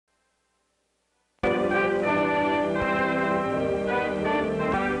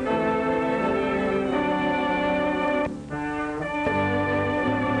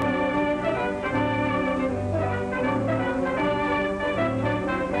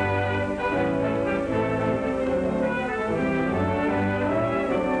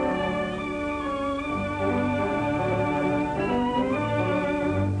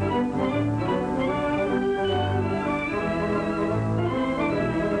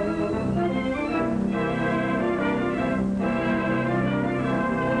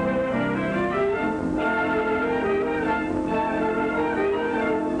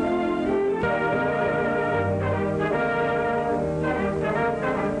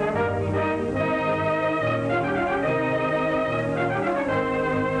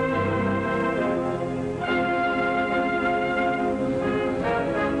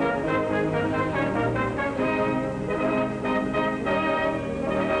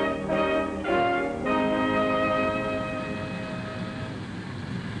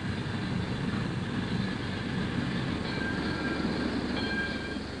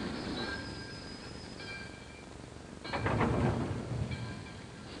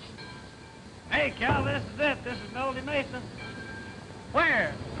Hey, Cal, this is it. This is Melody Mesa.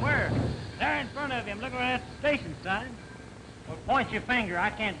 Where? Where? There in front of you. I'm looking at the station sign. Well, point your finger. I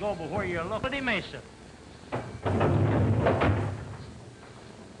can't go but where you're looking. Melody Mesa.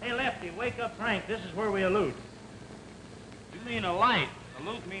 Hey, Lefty, wake up Frank. This is where we allude. You mean a light.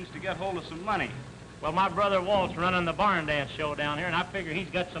 Allude means to get hold of some money. Well, my brother Walt's running the barn dance show down here, and I figure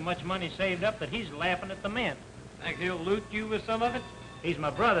he's got so much money saved up that he's laughing at the mint. Think he'll loot you with some of it? He's my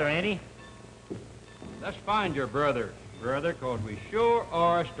brother, ain't he? Let's find your brother, 'cause we sure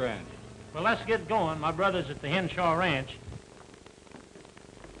are stranded. Well, let's get going. My brother's at the Henshaw Ranch.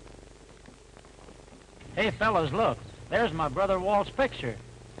 Hey, fellas, look. There's my brother Walt's picture.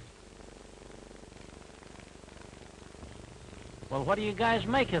 Well, what do you guys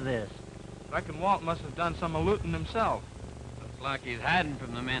make of this? Reckon Walt must have done some looting himself. Looks like he's hiding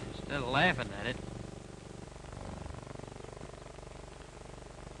from the men instead of laughing at it.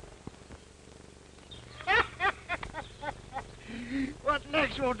 What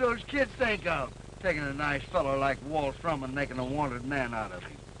next will those kids think of? Taking a nice fellow like Walt from and making a wanted man out of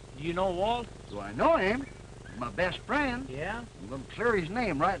him. Do you know Walt? Do I know him? He's my best friend. Yeah? I'm going to clear his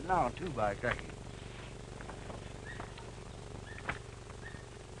name right now, too, by cracky.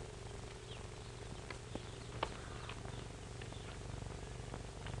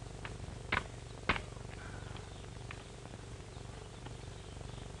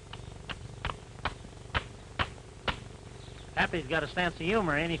 Happy's got a sense of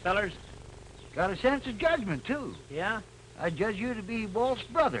humor, ain't he, fellers? Got a sense of judgment, too. Yeah? I judge you to be Walt's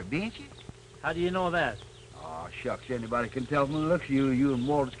brother, bean't you? How do you know that? Oh, shucks, anybody can tell from the looks of you, you and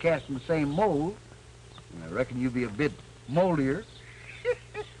Walt is casting the same mold. And I reckon you'll be a bit moldier.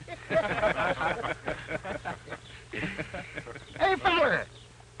 Hey, feller,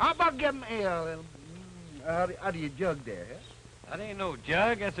 how about giving how do you jug there, huh? That ain't no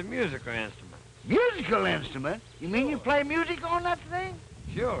jug, that's a musical instrument. Musical instrument? You mean you play music on that thing?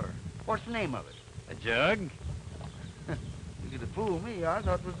 Sure. What's the name of it? A jug? You could have fooled me. I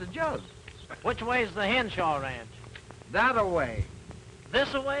thought it was the jug. Which way's the Henshaw Ranch? That-a-way.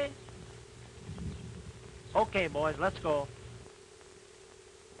 This-a-way? Okay, boys, let's go.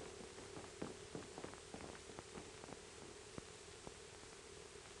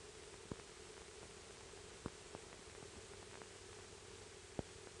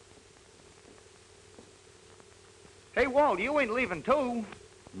 Hey, Walt, you ain't leaving, too.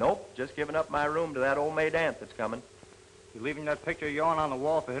 Nope, just giving up my room to that old maid aunt that's coming. You leaving that picture of yourn on the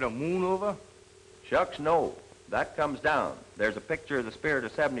wall to hit a moon over? Shucks, no. That comes down. There's a picture of the spirit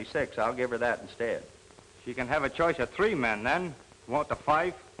of 76. I'll give her that instead. She can have a choice of 3 men, then. One with the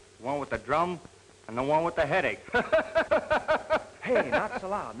fife, one with the drum, and the one with the headache. Hey, not so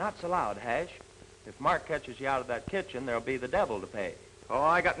loud, Hash. If Mark catches you out of that kitchen, there'll be the devil to pay. Oh,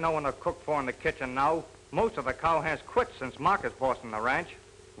 I got no one to cook for in the kitchen now. Most of the cowhands quit since Mark is bossing the ranch.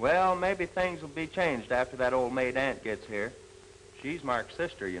 Well, maybe things will be changed after that old maid aunt gets here. She's Mark's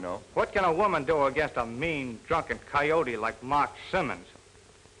sister, you know. What can a woman do against a mean, drunken coyote like Mark Simmons?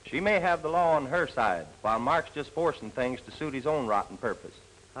 She may have the law on her side, while Mark's just forcing things to suit his own rotten purpose.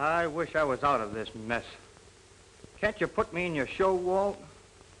 I wish I was out of this mess. Can't you put me in your show, Walt?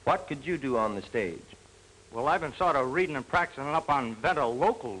 What could you do on the stage? Well, I've been sort of reading and practicing up on better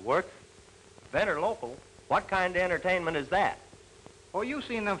local work. Better local? What kind of entertainment is that? Oh, you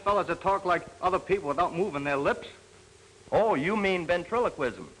seen them fellas that talk like other people without moving their lips? Oh, you mean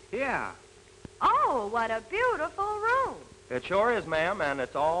ventriloquism? Yeah. Oh, what a beautiful room. It sure is, ma'am, and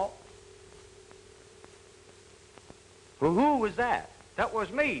it's all... Who was that? That was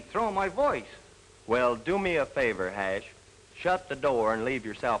me, throwing my voice. Well, do me a favor, Hash. Shut the door and leave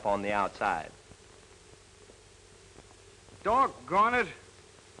yourself on the outside. Doggone it.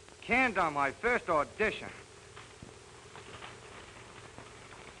 Canned on my first audition.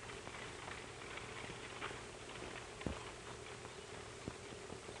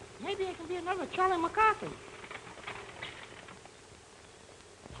 Maybe it can be another Charlie McCarthy.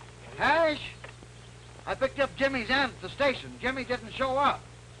 Hash, I picked up Jimmy's aunt at the station. Jimmy didn't show up.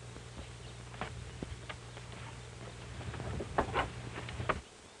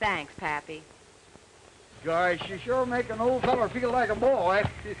 Thanks, Pappy. Gosh, you sure make an old feller feel like a boy.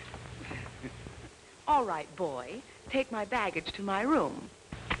 All right, boy. Take my baggage to my room.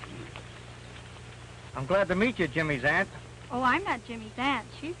 I'm glad to meet you, Jimmy's aunt. Oh, I'm not Jimmy's aunt.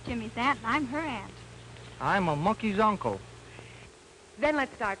 She's Jimmy's aunt, and I'm her aunt. I'm a monkey's uncle. Then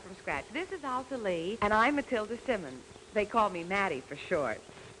let's start from scratch. This is Alta Lee, and I'm Matilda Simmons. They call me Maddie for short.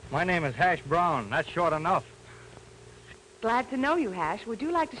 My name is Hash Brown. That's short enough. Glad to know you, Hash. Would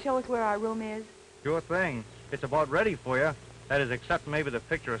you like to show us where our room is? Sure thing. It's about ready for you. That is, except maybe the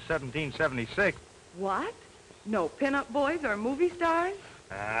picture of 1776. What? No pin-up boys or movie stars?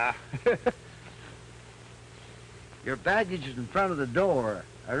 Ah. Your baggage is in front of the door.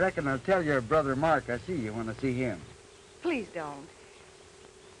 I reckon I'll tell your brother Mark I see you when I see him. Please don't.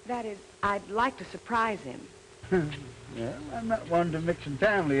 That is, I'd like to surprise him. Well, I'm not one to mix in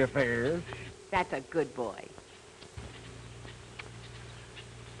family affairs. That's a good boy.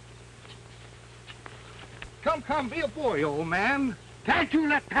 Come, be a boy, old man. Can't you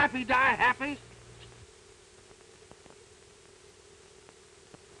let Pappy die happy?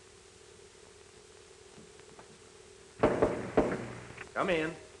 Come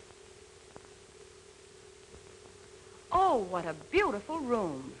in. Oh, what a beautiful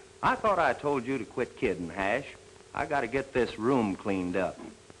room. I thought I told you to quit kidding, Hash. I got to get this room cleaned up.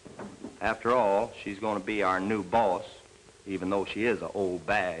 After all, she's going to be our new boss, even though she is an old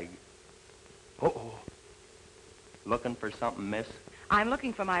bag. Uh-oh. Looking for something, miss? I'm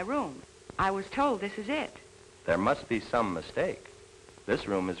looking for my room. I was told this is it. There must be some mistake. This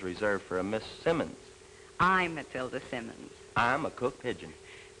room is reserved for a Miss Simmons. I'm Matilda Simmons. I'm a cook pigeon.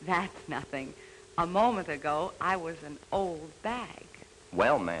 That's nothing. A moment ago, I was an old bag.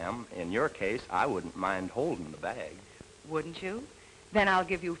 Well, ma'am, in your case, I wouldn't mind holding the bag. Wouldn't you? Then I'll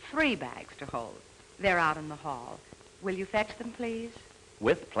give you 3 bags to hold. They're out in the hall. Will you fetch them, please?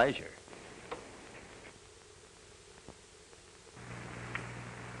 With pleasure.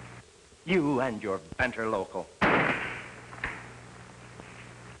 You and your Venter local.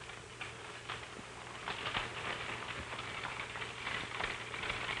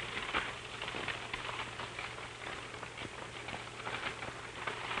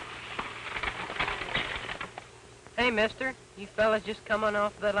 Hey, mister, you fellas just come on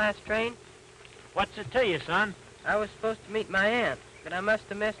off the last train? What's it to you, son? I was supposed to meet my aunt, but I must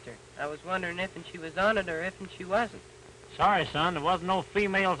have missed her. I was wondering if she was on it or if she wasn't. Sorry, son, there wasn't no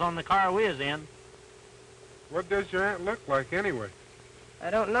females on the car we was in. What does your aunt look like, anyway? I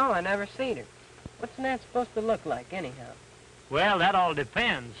don't know. I never seen her. What's an aunt supposed to look like, anyhow? Well, that all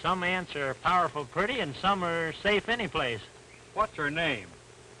depends. Some aunts are powerful pretty and some are safe any place. What's her name?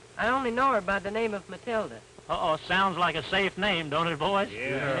 I only know her by the name of Matilda. Uh-oh, sounds like a safe name, don't it, boys?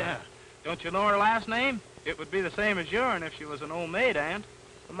 Yeah. Don't you know her last name? It would be the same as yourn if she was an old maid, aunt.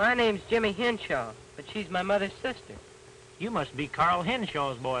 Well, my name's Jimmy Henshaw, but she's my mother's sister. You must be Carl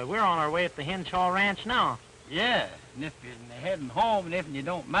Henshaw's boy. We're on our way at the Henshaw Ranch now. Yeah, and if you're heading home and if you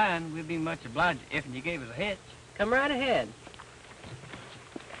don't mind, we'd be much obliged if you gave us a hitch. Come right ahead.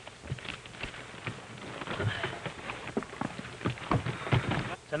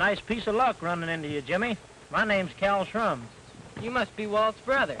 It's a nice piece of luck running into you, Jimmy. My name's Cal Shrum. You must be Walt's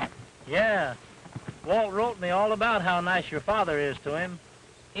brother. Yeah. Walt wrote me all about how nice your father is to him.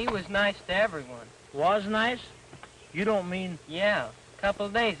 He was nice to everyone. Was nice? You don't mean... Yeah, a couple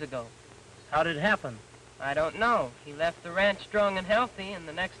of days ago. How did it happen? I don't know. He left the ranch strong and healthy, and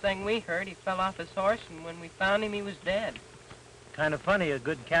the next thing we heard, he fell off his horse, and when we found him, he was dead. Kind of funny, a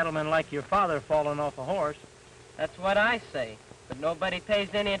good cattleman like your father falling off a horse. That's what I say, but nobody pays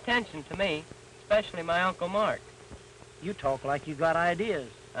any attention to me, especially my Uncle Mark. You talk like you got ideas.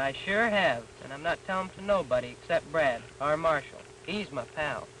 I sure have, and I'm not telling to nobody except Brad, our marshal. He's my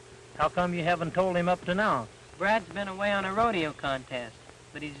pal. How come you haven't told him up to now? Brad's been away on a rodeo contest,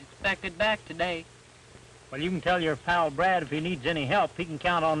 but he's expected back today. Well, you can tell your pal Brad if he needs any help, he can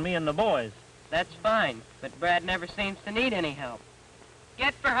count on me and the boys. That's fine, but Brad never seems to need any help.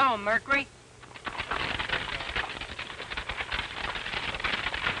 Get for home, Mercury.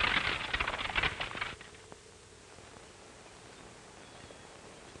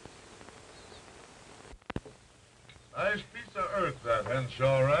 Nice piece of earth, that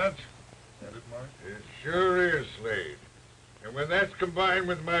Henshaw Ranch. Ain't it, Mark? It sure is, Slade. And when that's combined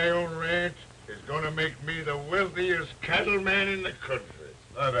with my own ranch, it's going to make me the wealthiest cattleman in the country.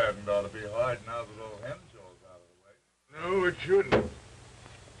 That hadn't ought to be hard now that old Henshaw's out of the way. No, it shouldn't.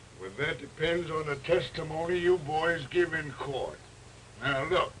 But that depends on the testimony you boys give in court. Now,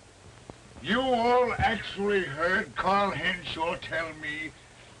 look. You all actually heard Carl Henshaw tell me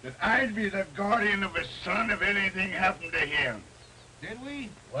that I'd be the guardian of his son if anything happened to him. Did we?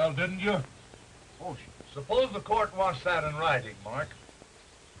 Well, didn't you? Oh, suppose the court wants that in writing, Mark.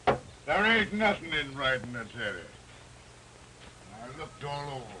 There ain't nothing in writing, I tell you. I looked all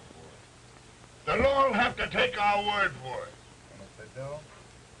over for it. The law'll have to take our word for it. And if they don't?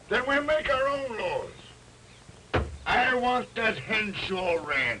 Then we'll make our own laws. I want that Henshaw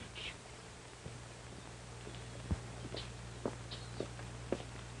Ranch.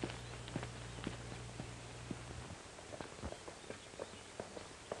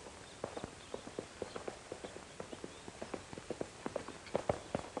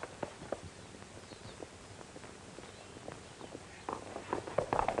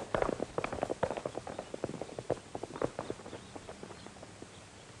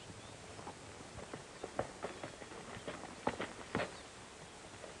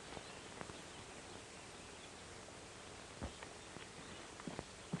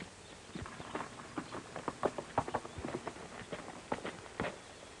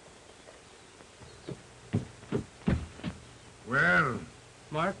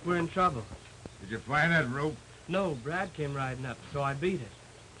 Mark, we're in trouble. Did you find that rope? No, Brad came riding up, so I beat it.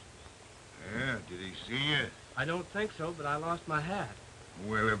 Yeah, did he see you? I don't think so, but I lost my hat.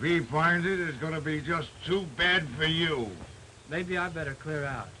 Well, if he finds it, it's gonna be just too bad for you. Maybe I better clear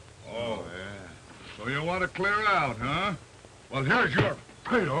out. Oh, yeah. So you want to clear out, huh? Well, here's your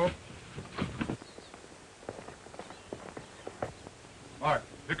pay-off. Mark,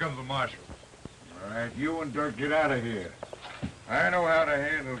 here comes the marshal. All right, you and Dirk get out of here. I know how to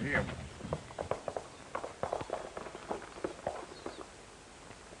handle him.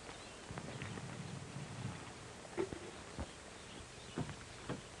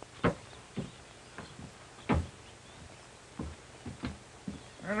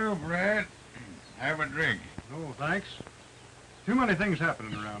 Hello, Brad. Have a drink. Oh, thanks. Too many things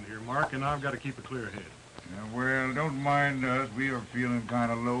happening around here, Mark, and I've got to keep a clear head. Yeah, well, don't mind us. We are feeling kind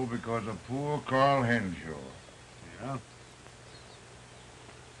of low because of poor Carl Henshaw. Yeah?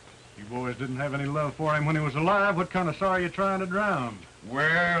 You boys didn't have any love for him when he was alive. What kind of sorrow you trying to drown?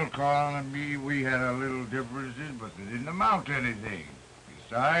 Well, Carl and me, we had our little differences, but they didn't amount to anything.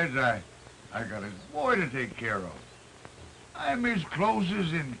 Besides, I got his boy to take care of. I'm his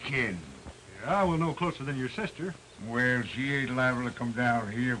closest in kin. Yeah, well, no closer than your sister. Well, she ain't liable to come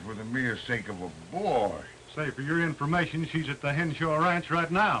down here for the mere sake of a boy. Say, for your information, she's at the Henshaw Ranch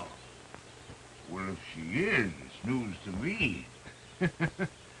right now. Well, if she is, it's news to me.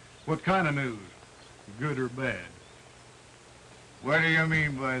 What kind of news? Good or bad? What do you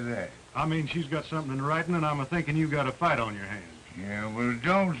mean by that? I mean, she's got something in writing, and I'm a-thinking you got a fight on your hands. Yeah, well,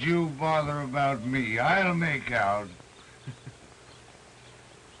 don't you bother about me. I'll make out.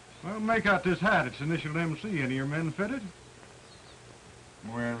 Well, make out this hat. It's initialed MC. Any of your men fitted?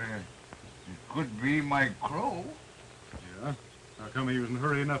 Well, it could be my crow. Yeah? How come he was in a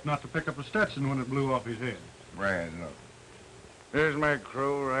hurry enough not to pick up a Stetson when it blew off his head? Brad, look. There's my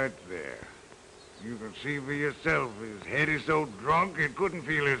crow right there. You can see for yourself. His head is so drunk it couldn't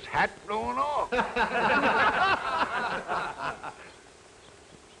feel his hat blowing off.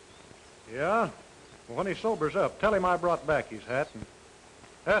 Yeah? Well, when he sobers up, tell him I brought back his hat and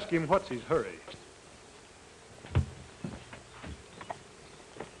ask him what's his hurry.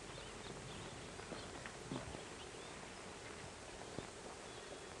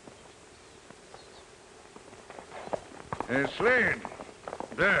 Slade,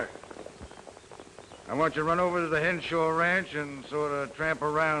 there. I want you to run over to the Henshaw Ranch and sort of tramp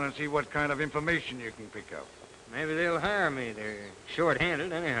around and see what kind of information you can pick up. Maybe they'll hire me. They're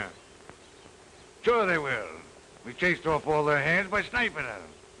short-handed anyhow. Sure they will. We chased off all their hands by sniping at them.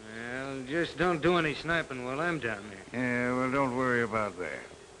 Well, just don't do any sniping while I'm down there. Yeah, well, don't worry about that.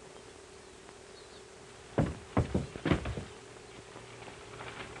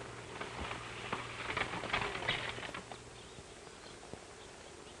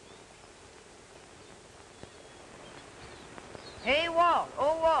 Hey, Walt.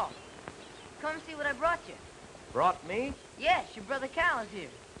 Oh, Walt. Come see what I brought you. Brought me? Yes, your brother Cal is here.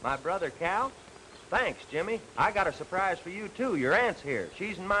 My brother Cal? Thanks, Jimmy. I got a surprise for you, too. Your aunt's here.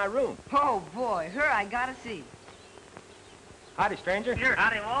 She's in my room. Oh, boy. Her I gotta see. Howdy, stranger. Here,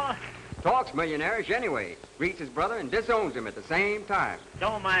 howdy, Walt. Talks millionaires anyway. Greets his brother and disowns him at the same time.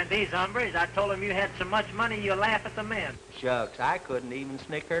 Don't mind these hombres. I told them you had so much money you'll laugh at the men. Shucks, I couldn't even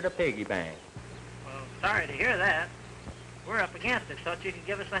snicker at a piggy bank. Well, sorry to hear that. We're up against it. Thought you could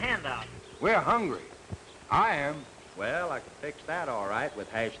give us a handout. We're hungry. I am. Well, I could fix that all right with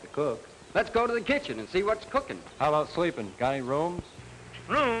Hash the cook. Let's go to the kitchen and see what's cooking. How about sleeping? Got any rooms?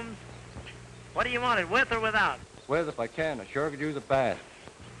 Rooms? What do you want it, with or without? With if I can. I sure could use a bath.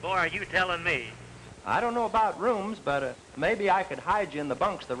 Boy, are you telling me? I don't know about rooms, but maybe I could hide you in the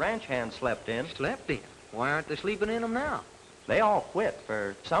bunks the ranch hands slept in. Slept in? Why aren't they sleeping in them now? They all quit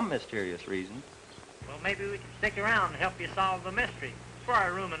for some mysterious reason. Well, maybe we can stick around and help you solve the mystery for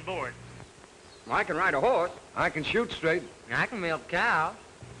our room and board. Well, I can ride a horse. I can shoot straight. I can milk cows.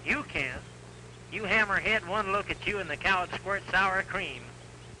 You can. You hammerhead, one look at you and the cow would squirt sour cream.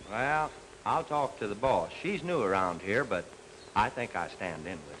 Well, I'll talk to the boss. She's new around here, but I think I stand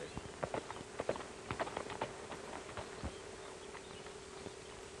in with her.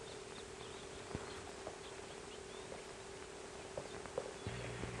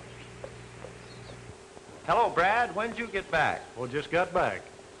 Hello, Brad. When'd you get back? Well, just got back.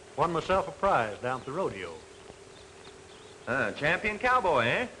 Won myself a prize down at the rodeo. Champion cowboy,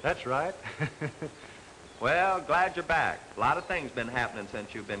 eh? That's right. Well, glad you're back. A lot of things been happening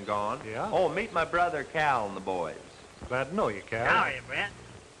since you've been gone. Yeah? Oh, meet my brother Cal and the boys. Glad to know you, Cal. How are you, Brett?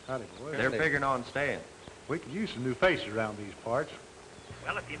 Howdy, boy. They're figuring on staying. We could use some new faces around these parts.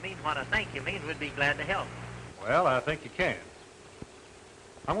 Well, if you mean what I think you mean, we'd be glad to help. Well, I think you can.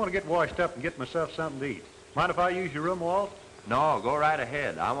 I want to get washed up and get myself something to eat. Mind if I use your room, Walt? No, go right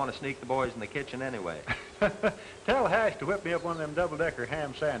ahead. I want to sneak the boys in the kitchen anyway. Tell Hash to whip me up one of them double-decker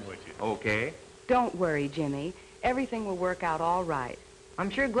ham sandwiches. Okay. Don't worry, Jimmy. Everything will work out all right. I'm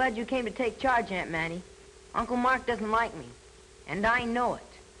sure glad you came to take charge, Aunt Mattie. Uncle Mark doesn't like me, and I know it.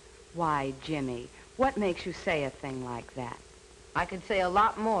 Why, Jimmy, what makes you say a thing like that? I could say a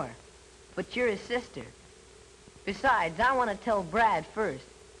lot more, but you're his sister. Besides, I want to tell Brad first.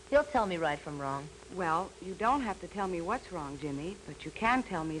 He'll tell me right from wrong. Well, you don't have to tell me what's wrong, Jimmy, but you can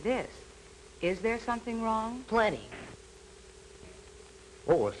tell me this. Is there something wrong? Plenty.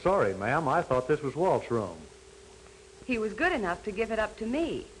 Oh, sorry, ma'am. I thought this was Walt's room. He was good enough to give it up to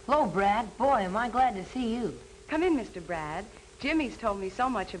me. Hello, Brad. Boy, am I glad to see you. Come in, Mr. Brad. Jimmy's told me so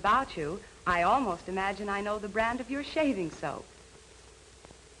much about you, I almost imagine I know the brand of your shaving soap.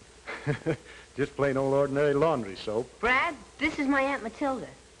 Just plain old ordinary laundry soap. Brad, this is my Aunt Matilda.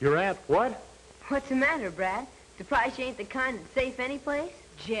 Your aunt what? What's the matter, Brad? Surprised she ain't the kind that's safe any place?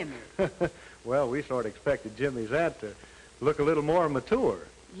 Jimmy. Well, we sort of expected Jimmy's aunt to look a little more mature.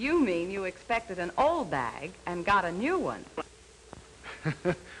 You mean you expected an old bag and got a new one?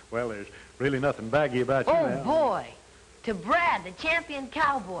 Well, there's really nothing baggy about you, Oh, ma'am. boy. To Brad, the champion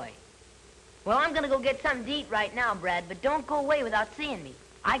cowboy. Well, I'm going to go get something to eat right now, Brad, but don't go away without seeing me.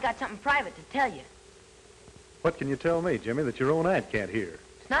 I got something private to tell you. What can you tell me, Jimmy, that your own aunt can't hear?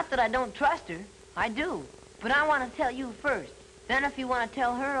 It's not that I don't trust her. I do. But I want to tell you first. Then if you want to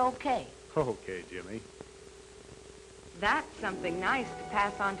tell her, okay. Okay, Jimmy. That's something nice to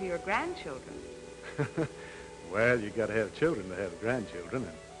pass on to your grandchildren. Well, you got to have children to have grandchildren,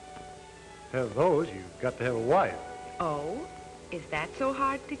 and have those, you've got to have a wife. Oh? Is that so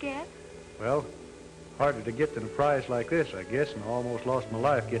hard to get? Well, harder to get than a prize like this, I guess, and I almost lost my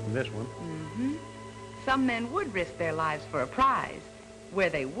life getting this one. Mm-hmm. Some men would risk their lives for a prize, where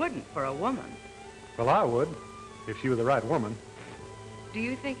they wouldn't for a woman. Well, I would, if she were the right woman. Do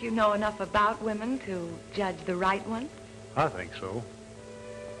you think you know enough about women to judge the right one? I think so.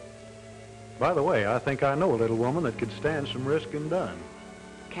 By the way, I think I know a little woman that could stand some risk and done.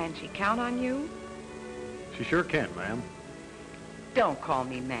 Can she count on you? She sure can, ma'am. Don't call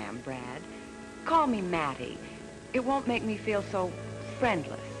me ma'am, Brad. Call me Mattie. It won't make me feel so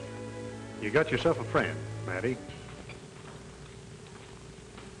friendless. You got yourself a friend, Mattie.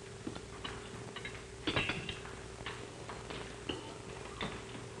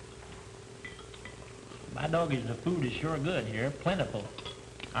 My doggies, the food is sure good here, plentiful.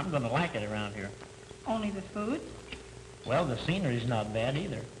 I'm going to like it around here. Only the food? Well, the scenery's not bad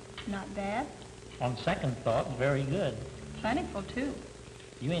either. Not bad. On second thought, very good. Plentiful, too.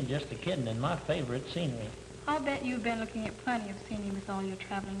 You ain't just a kidding in my favorite scenery. I'll bet you've been looking at plenty of scenery with all your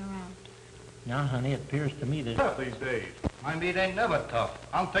traveling around. Now, honey, it appears to me that... Tough these days. My meat ain't never tough.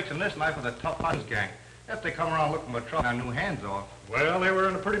 I'm fixing this knife with a tough hunters gang. If they come around looking for trouble, our new hands off. Well, they were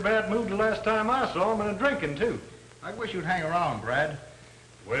in a pretty bad mood the last time I saw them, and drinking, too. I wish you'd hang around, Brad.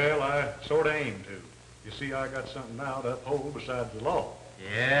 Well, I sort of aim to. You see, I got something now to uphold besides the law.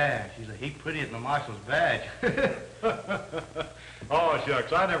 Yeah, she's a heap prettier than the marshal's badge. Oh,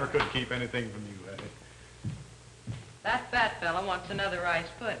 shucks, I never could keep anything from you, Hattie. That fat fella wants another rice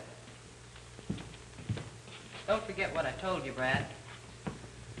pudding. Don't forget what I told you, Brad.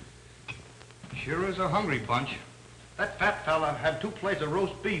 Sure is a hungry bunch. That fat fella had 2 plates of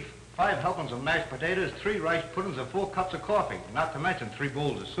roast beef, 5 helpings of mashed potatoes, 3 rice puddings, and 4 cups of coffee, not to mention 3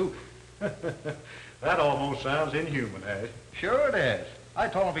 bowls of soup. That almost sounds inhuman, Ash. Sure it is. I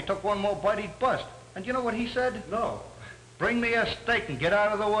told him if he took one more bite, he'd bust. And you know what he said? No. Bring me a steak and get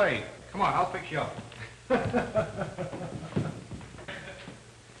out of the way. Come on, I'll fix you up.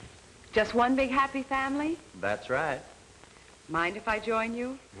 Just one big happy family? That's right. Mind if I join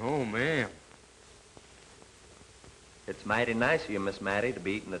you? Oh, ma'am. It's mighty nice of you, Miss Mattie, to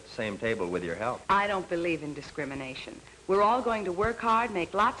be eating at the same table with your help. I don't believe in discrimination. We're all going to work hard,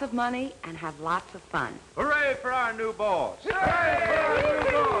 make lots of money, and have lots of fun. Hooray for our new boss.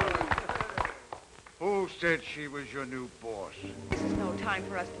 Who said she was your new boss? This is no time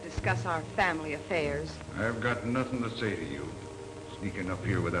for us to discuss our family affairs. I've got nothing to say to you. Sneaking up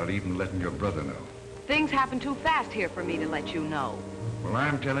here without even letting your brother know. Things happen too fast here for me to let you know. Well,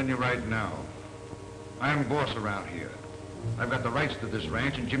 I'm telling you right now. I'm boss around here. I've got the rights to this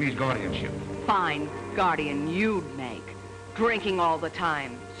ranch and Jimmy's guardianship. Fine guardian you'd make. Drinking all the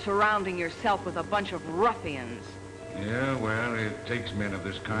time, surrounding yourself with a bunch of ruffians. Yeah, well, it takes men of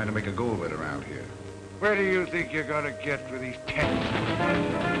this kind to make a go of it around here. Where do you think you're gonna get for these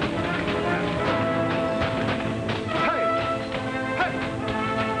 10?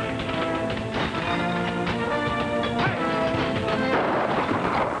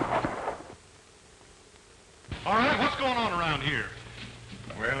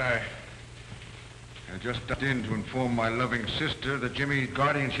 just stopped in to inform my loving sister that Jimmy's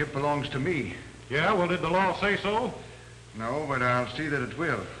guardianship belongs to me. Yeah, well, did the law say so? No, but I'll see that it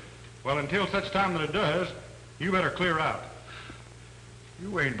will. Well, until such time that it does, you better clear out.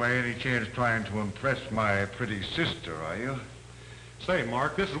 You ain't by any chance trying to impress my pretty sister, are you? Say,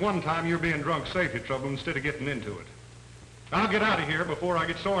 Mark, this is one time you're being drunk safety trouble instead of getting into it. I'll get out of here before I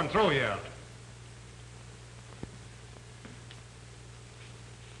get sore and throw you out.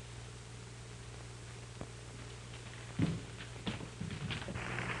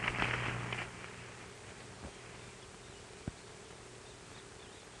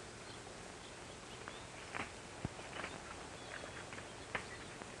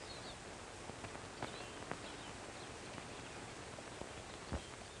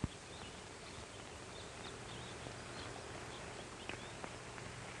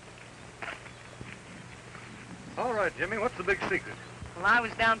 All right, Jimmy, what's the big secret? Well, I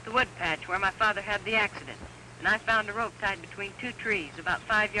was down at the wood patch where my father had the accident, and I found a rope tied between two trees about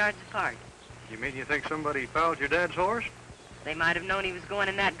 5 yards apart. You mean you think somebody fouled your dad's horse? They might have known he was going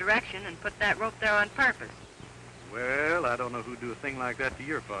in that direction and put that rope there on purpose. Well, I don't know who'd do a thing like that to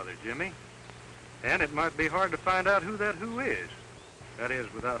your father, Jimmy. And it might be hard to find out who that who is. That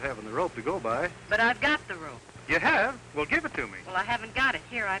is, without having the rope to go by. But I've got the rope. You have? Well, give it to me. Well, I haven't got it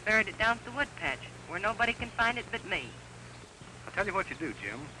here. I buried it down at the wood patch, where nobody can find it but me. I'll tell you what you do,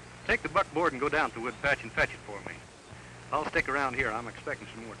 Jim. Take the buckboard and go down to the wood patch and fetch it for me. I'll stick around here. I'm expecting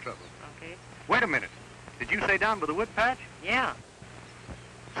some more trouble. Okay. Wait a minute. Did you say down by the wood patch? Yeah.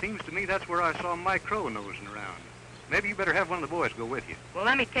 Seems to me that's where I saw Mike Crow nosing around. Maybe you better have one of the boys go with you. Well,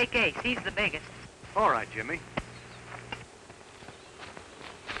 let me take Ace. He's the biggest. All right, Jimmy.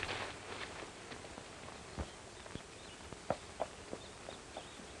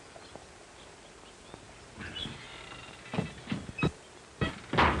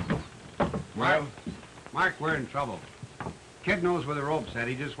 Well, Mark, we're in trouble. Kid knows where the rope's at.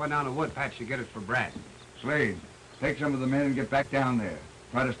 He just went down the wood patch to get it for Brad. Slade, take some of the men and get back down there.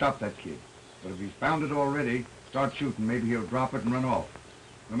 Try to stop that kid. But if he's found it already, start shooting. Maybe he'll drop it and run off.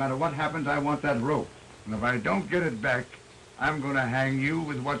 No matter what happens, I want that rope. And if I don't get it back, I'm going to hang you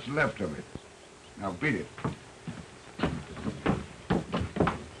with what's left of it. Now beat it.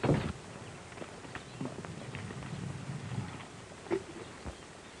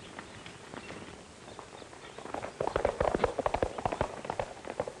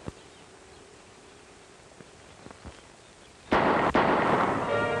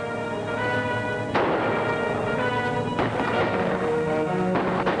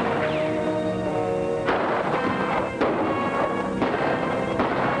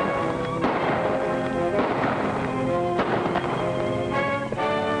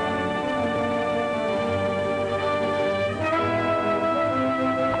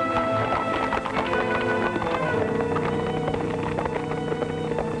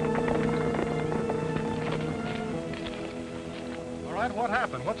 What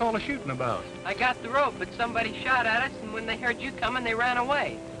happened? What's all the shooting about? I got the rope, but somebody shot at us, and when they heard you coming, they ran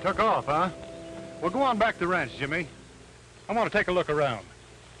away. Took off, huh? Well, go on back to the ranch, Jimmy. I want to take a look around.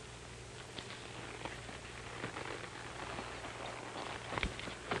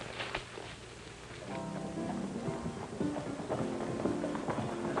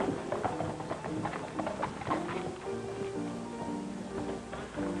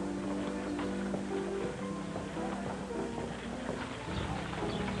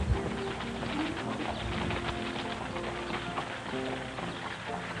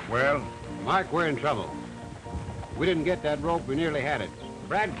 Well, Mark, we're in trouble. We didn't get that rope. We nearly had it.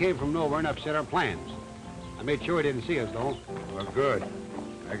 Brad came from nowhere and upset our plans. I made sure he didn't see us, though. Well, good.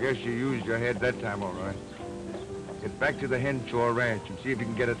 I guess you used your head that time, all right. Get back to the Henshaw Ranch and see if you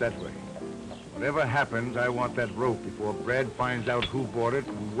can get it that way. Whatever happens, I want that rope before Brad finds out who bought it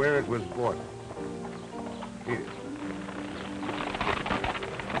and where it was bought. Eat it.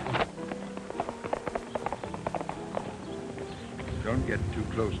 Don't get too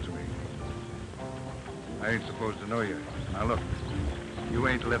close to me. I ain't supposed to know you. Now look, you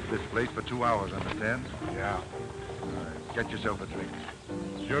ain't left this place for 2 hours, understand? Yeah. All right, get yourself a drink.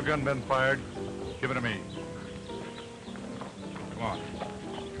 Has your gun been fired? Give it to me. Come on.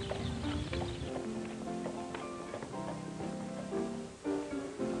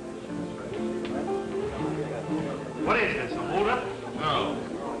 What is this, a holdup? No.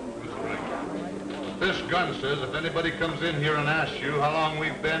 This gun says if anybody comes in here and asks you how long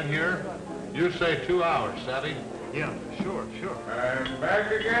we've been here, you say 2 hours, savvy? Yeah, sure. I'm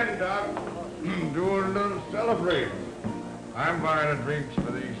back again, Doc. Doing a little celebrating. I'm buying the drinks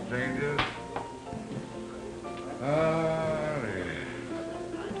for these strangers.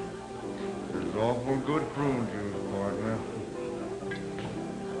 There's awful good prune juice, partner.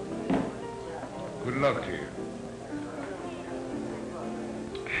 Good luck to you.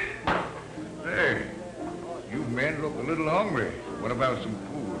 Hey, you men look a little hungry. What about some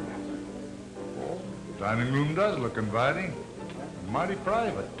food? Oh, the dining room does look inviting. Mighty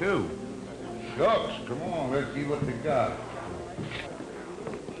private, too. Shucks, come on, let's see what they got.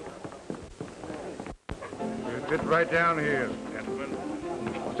 Sit right down here, gentlemen.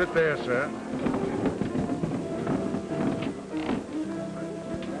 Sit there, sir.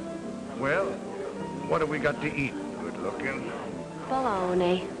 Well, what have we got to eat? Good looking.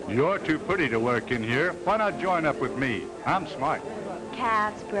 Bologna. You're too pretty to work in here. Why not join up with me? I'm smart.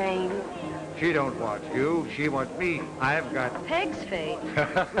 Cat's brains. She don't want you. She wants me. I've got... Pig's feet.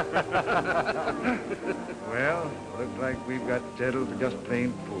 Well, looks like we've got settled for just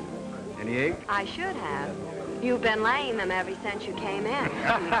plain food. Any egg? I should have. You've been laying them ever since you came in.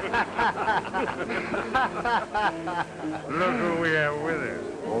 Look who we have with us.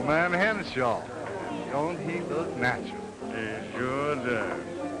 Old man Henshaw. Don't he look natural? He sure does.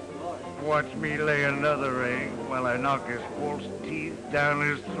 Watch me lay another egg while I knock his false teeth down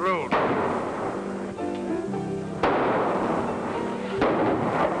his throat.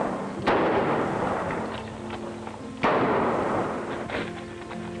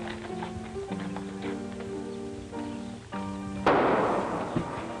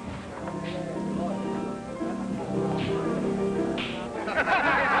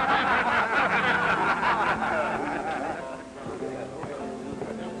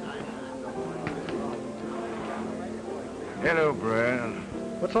 Hello, Brad.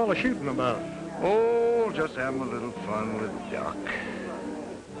 What's all the shooting about? Oh, just having a little fun with Doc.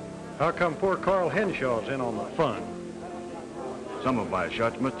 How come poor Carl Henshaw's in on the fun? Some of my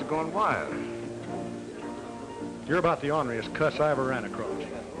shots must have gone wild. You're about the orneriest cuss I ever ran across.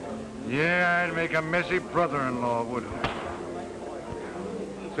 Yeah, I'd make a messy brother-in-law, wouldn't I?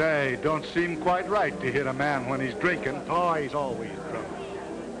 Say, don't seem quite right to hit a man when he's drinking. Oh, he's always drunk.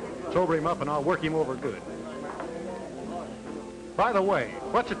 Sober him up and I'll work him over good. By the way,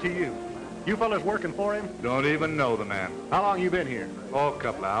 what's it to you? You fellas working for him? Don't even know the man. How long you been here? Oh, a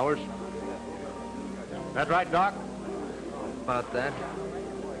couple of hours. That right, Doc? About that.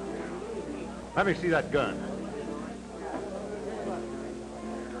 Let me see that gun.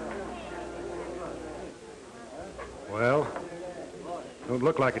 Well, don't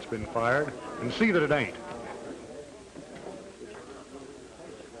look like it's been fired. And see that it ain't.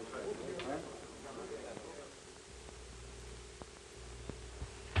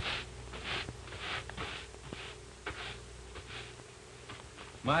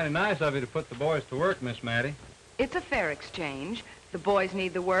 Mighty nice of you to put the boys to work, Miss Mattie. It's a fair exchange. The boys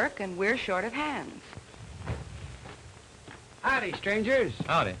need the work, and we're short of hands. Howdy, strangers.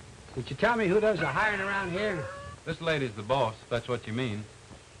 Howdy. Could you tell me who does the hiring around here? This lady's the boss, if that's what you mean.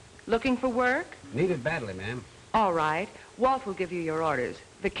 Looking for work? Need it badly, ma'am. All right. Walt will give you your orders.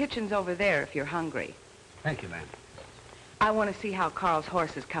 The kitchen's over there if you're hungry. Thank you, ma'am. I want to see how Carl's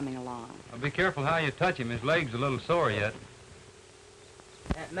horse is coming along. Well, be careful how you touch him. His leg's a little sore yet.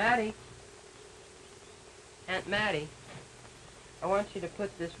 Aunt Mattie. Aunt Mattie. I want you to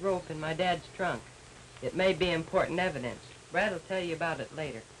put this rope in my dad's trunk. It may be important evidence. Brad will tell you about it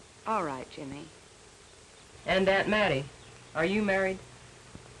later. All right, Jimmy. And Aunt Mattie, are you married?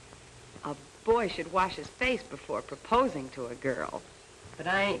 A boy should wash his face before proposing to a girl. But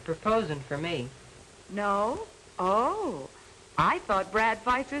I ain't proposing for me. No? Oh, I thought Brad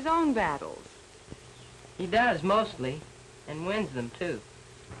fights his own battles. He does, mostly, and wins them, too.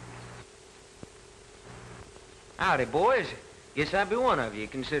 Howdy, boys. Guess I'll be one of you,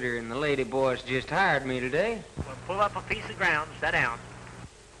 considering the lady boss just hired me today. Well, pull up a piece of ground, sit down.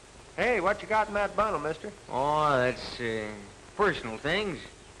 Hey, what you got in that bundle, mister? Oh, that's, personal things.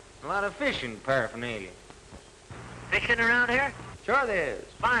 A lot of fishing paraphernalia. Fishing around here? Sure there is.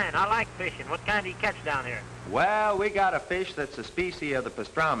 Fine, I like fishing. What kind do you catch down here? Well, we got a fish that's a species of the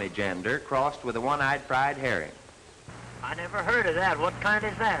pastrami gender crossed with a one-eyed fried herring. I never heard of that. What kind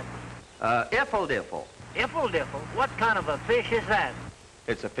is that? Iffle diffle. Iffle diffle? What kind of a fish is that?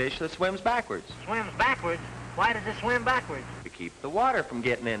 It's a fish that swims backwards. Swims backwards? Why does it swim backwards? To keep the water from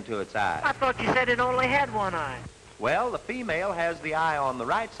getting into its eye. I thought you said it only had one eye. Well, the female has the eye on the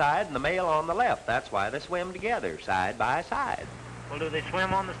right side and the male on the left. That's why they swim together, side by side. Well, do they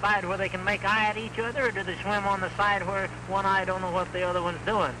swim on the side where they can make eye at each other, or do they swim on the side where one eye don't know what the other one's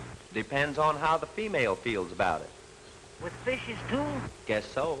doing? Depends on how the female feels about it. With fishes, too? Guess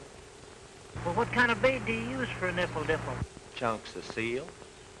so. Well, what kind of bait do you use for an iffle diffle? Chunks of seal.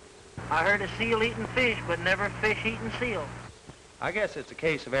 I heard of seal eating fish, but never fish eating seal. I guess it's a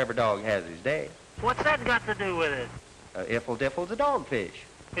case of every dog has his day. What's that got to do with it? Iffle Diffle's a dogfish.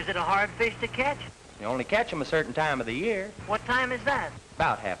 Is it a hard fish to catch? You only catch 'em a certain time of the year. What time is that?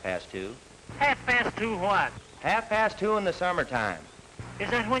 About 2:30. 2:30 what? 2:30 in the summertime. Is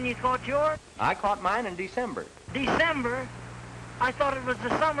that when you caught yours? I caught mine in December. December? I thought it was the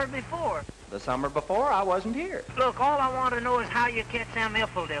summer before. The summer before, I wasn't here. Look, all I want to know is how you catch them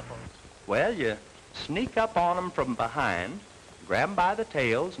Iffle Diffles. Well, you sneak up on 'em from behind, grab 'em by the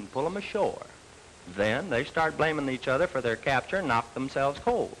tails, and pull 'em ashore. Then they start blaming each other for their capture and knock themselves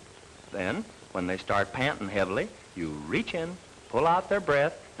cold. Then, when they start panting heavily, you reach in, pull out their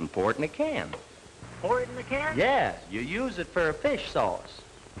breath, and pour it in a can. Pour it in the can? Yeah, you use it for a fish sauce.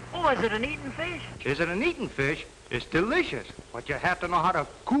 Oh, is it an eating fish? Is it an eating fish? It's delicious, but you have to know how to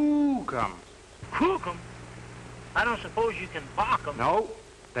cook 'em. Cook 'em? I don't suppose you can bake 'em. No,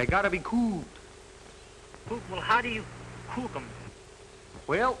 they gotta be cooked. Cook? Well, how do you cook 'em?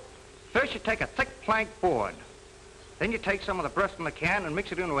 Well, first you take a thick plank board. Then you take some of the breast in the can and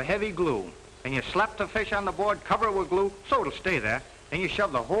mix it into a heavy glue. And you slap the fish on the board, cover it with glue, so it'll stay there. Then you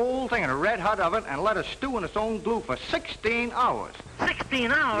shove the whole thing in a red-hot oven and let it stew in its own glue for 16 hours.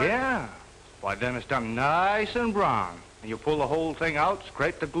 16 hours? Yeah. Why, then it's done nice and brown. And you pull the whole thing out,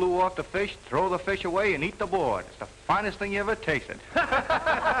 scrape the glue off the fish, throw the fish away, and eat the board. It's the finest thing you ever tasted.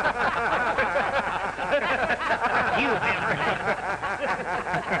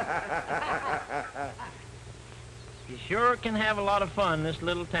 You sure can have a lot of fun in this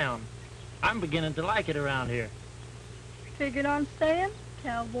little town. I'm beginning to like it around here. Figured on staying,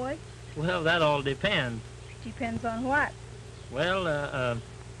 cowboy? Well, that all depends. Depends on what? Well,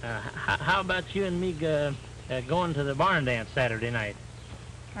 how about you and me going to the barn dance Saturday night?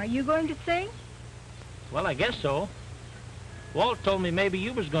 Are you going to sing? Well, I guess so. Walt told me maybe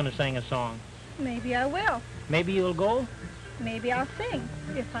you was going to sing a song. Maybe I will. Maybe you'll go? Maybe I'll sing,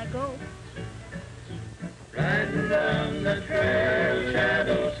 if I go. Riding down the trail,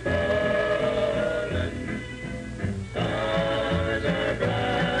 shadows falling, stars are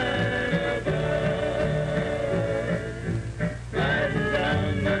bright above. Riding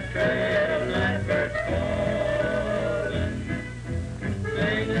down the trail, nightbirds calling,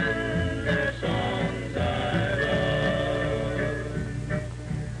 singing their songs I love.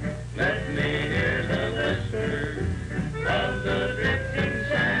 Let me hear the whisper of the drifting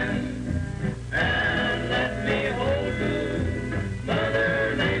sand, and let me hold to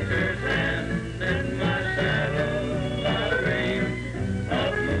Mother Nature's hand. In my saddle I'll dream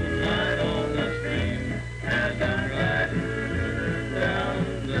of moonlight on the stream as I'm riding down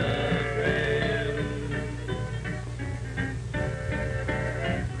the trail.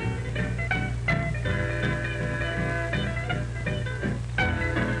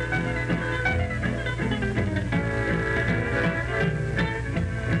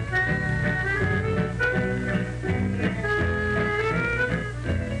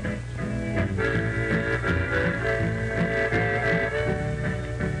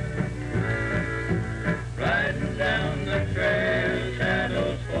 Riding down the trail,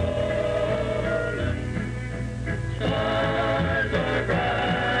 shadows falling, stars are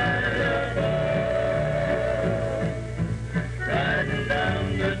bright above. Riding down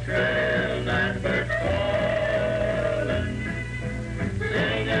the trail, nightbirds calling,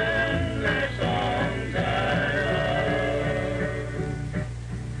 singing their songs I love.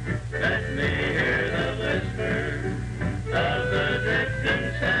 Let me hear the whisper of the drifting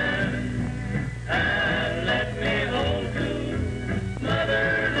sand, and let me hold to Mother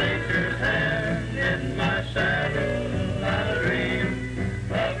Nature's hand. In my saddle I'll dream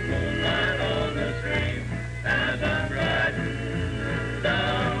of moonlight on the stream as I'm riding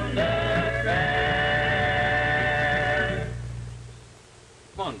down the trail.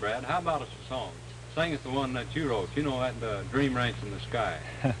 Come on, Brad, how about us a song? Sing us the one that you wrote. You know that Dream Ranch in the Sky.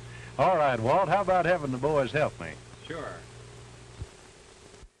 All right, Walt, how about having the boys help me? Sure.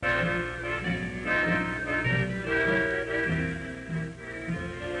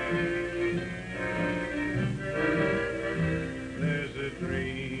 There's a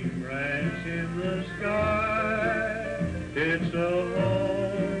dream ranch in the sky. It's a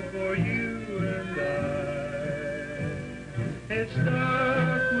home for you and I. It's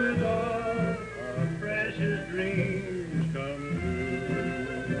dark with all our precious dreams come true.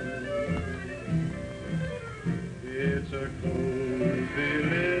 It's a cozy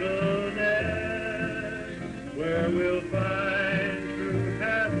little nest where we'll find true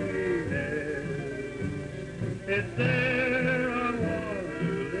happiness. It's there I want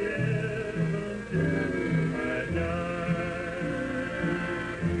to live until I die.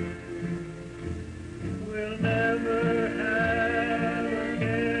 We'll never have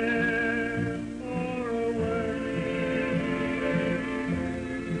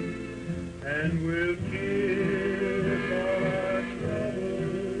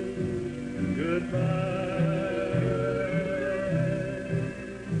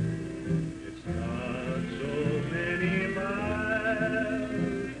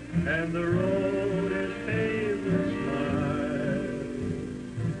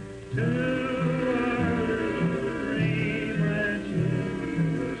to our little dream ranch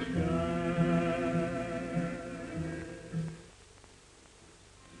in the sky.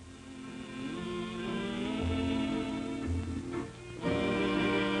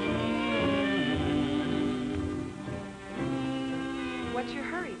 What's your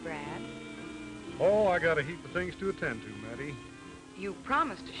hurry, Brad? Oh, I got a heap of things to attend to, Mattie. You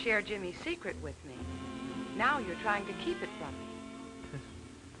promised to share Jimmy's secret with me. Now you're trying to keep it from me.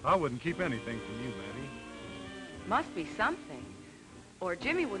 I wouldn't keep anything from you, Mattie. Must be something. Or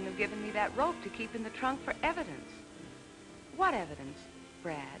Jimmy wouldn't have given me that rope to keep in the trunk for evidence. What evidence,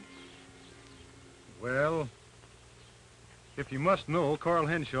 Brad? Well, if you must know, Carl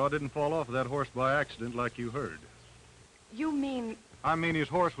Henshaw didn't fall off of that horse by accident like you heard. You mean... I mean his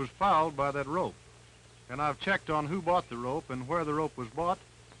horse was fouled by that rope. And I've checked on who bought the rope and where the rope was bought,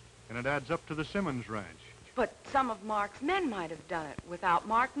 and it adds up to the Simmons Ranch. But some of Mark's men might have done it without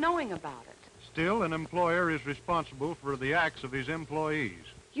Mark knowing about it. Still, an employer is responsible for the acts of his employees.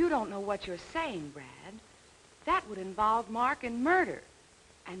 You don't know what you're saying, Brad. That would involve Mark in murder.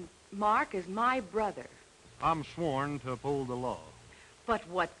 And Mark is my brother. I'm sworn to uphold the law. But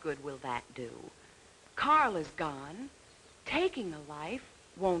what good will that do? Carl is gone. Taking a life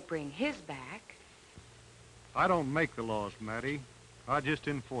won't bring his back. I don't make the laws, Mattie. I just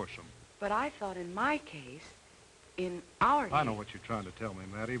enforce them. But I thought in my case, in our case... I know what you're trying to tell me,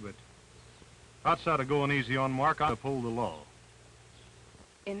 Mattie, but outside of going easy on Mark, I uphold the law.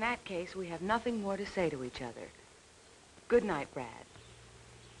 In that case, we have nothing more to say to each other. Good night, Brad.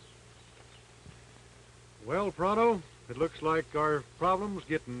 Well, Prado, it looks like our problem's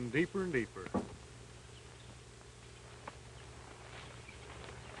getting deeper and deeper.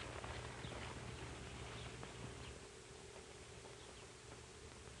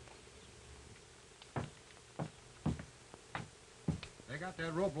 They got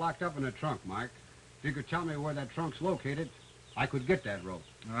that rope locked up in the trunk, Mike. If you could tell me where that trunk's located, I could get that rope.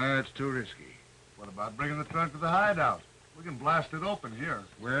 It's too risky. What about bringing the trunk to the hideout? We can blast it open here.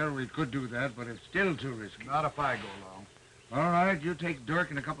 Well, we could do that, but it's still too risky. Not if I go along. All right, you take Dirk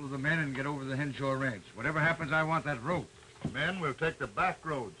and a couple of the men and get over to the Henshaw Ranch. Whatever happens, I want that rope. Men, we'll take the back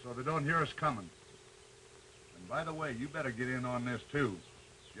road so they don't hear us coming. And by the way, you better get in on this, too.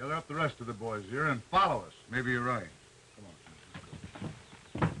 Gather up the rest of the boys here and follow us. Maybe you're right.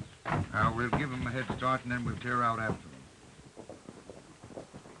 Now, we'll give them a head start, and then we'll tear out after them.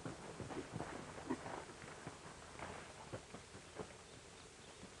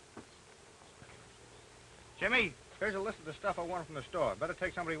 Jimmy, here's a list of the stuff I wanted from the store. Better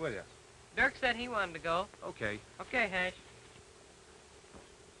take somebody with you. Dirk said he wanted to go. Okay. Okay, Hash.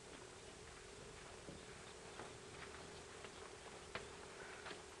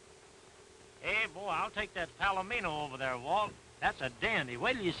 Hey, boy, I'll take that Palomino over there, Walt. That's a dandy.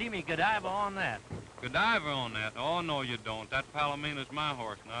 Wait till you see me Godiva on that. Godiva on that? Oh, no, you don't. That Palomino's my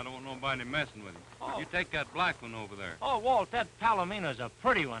horse, and I don't want nobody messing with him. Oh. You take that black one over there. Oh, Walt, that Palomino's a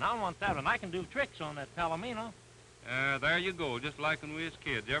pretty one. I want that one. I can do tricks on that Palomino. There you go, just like when we was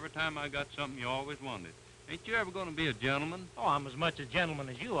kids. Every time I got something you always wanted. Ain't you ever going to be a gentleman? Oh, I'm as much a gentleman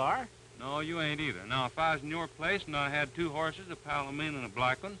as you are. No, you ain't either. Now, if I was in your place and I had two horses, a Palomino and a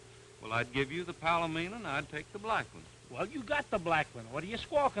black one, well, I'd give you the Palomino and I'd take the black one. Well, you got the black one. What are you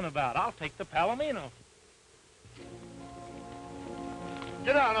squawking about? I'll take the Palomino.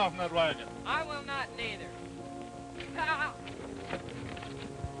 Get down off that wagon. I will not neither.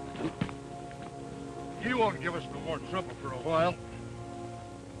 You won't give us no more trouble for a while.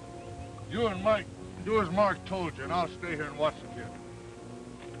 You and Mike do as Mark told you, and I'll stay here and watch the kid.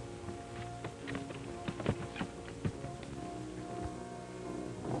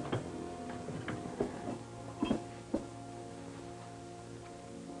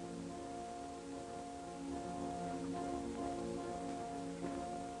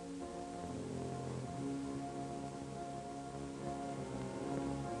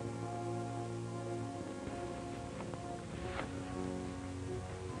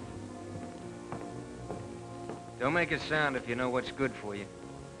 Don't make a sound if you know what's good for you.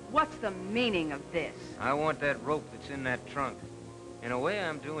 What's the meaning of this? I want that rope that's in that trunk. In a way,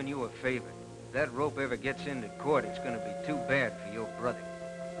 I'm doing you a favor. If that rope ever gets into court, it's going to be too bad for your brother.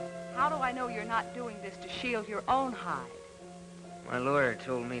 How do I know you're not doing this to shield your own hide? My lawyer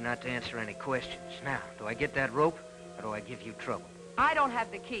told me not to answer any questions. Now, do I get that rope, or do I give you trouble? I don't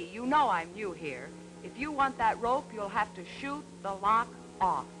have the key. You know I'm new here. If you want that rope, you'll have to shoot the lock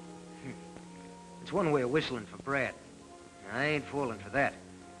off. It's one way of whistling for Brad. I ain't falling for that.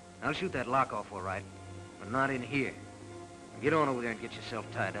 I'll shoot that lock off all right, but not in here. Get on over there and get yourself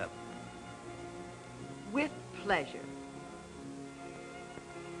tied up. With pleasure.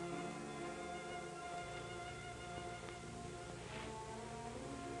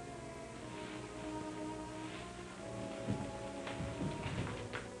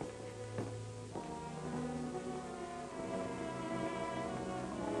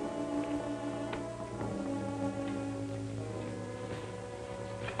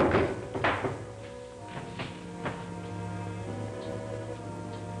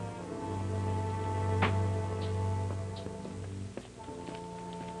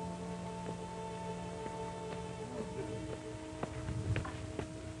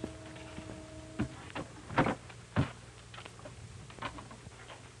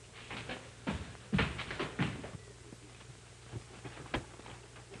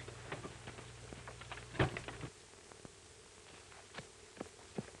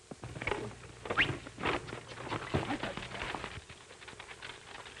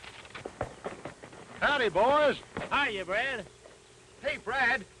 Howdy, boys. Hiya, Brad. Hey,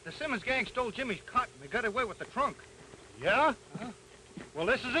 Brad, the Simmons gang stole Jimmy's cotton. They got away with the trunk. Yeah? Well,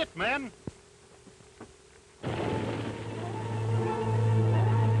 this is it, men.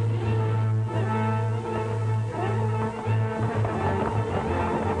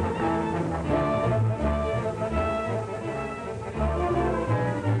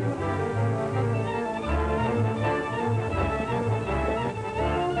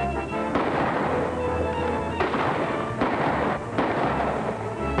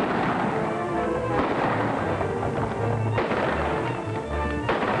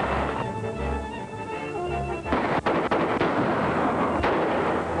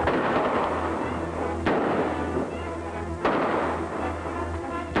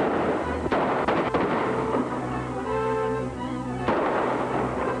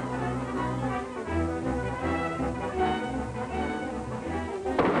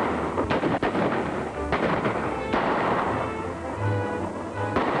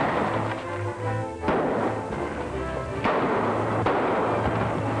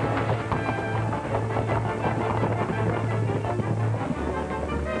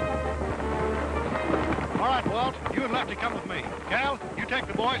 Come with me. Cal, you take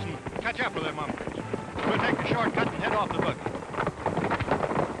the boys and catch up with them umpires. We'll take the shortcut and head off the buggy.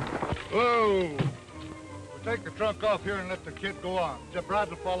 Whoa! We'll take the trunk off here and let the kid go on. Brad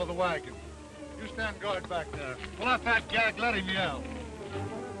will follow the wagon. You stand guard back there. Pull out that gag, let him yell.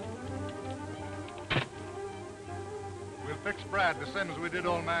 We'll fix Brad the same as we did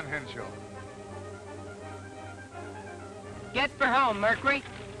old man Henshaw. Get for home, Mercury.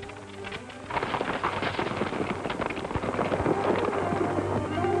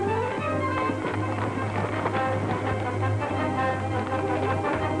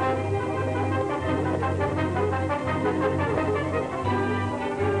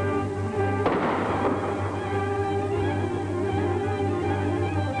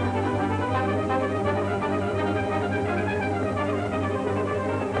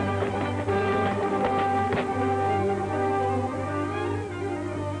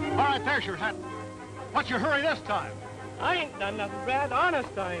 There's your hat. What's your hurry this time? I ain't done nothing, Brad.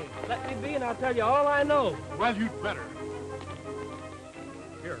 Honest, I ain't. Let me be and I'll tell you all I know. Well, you'd better.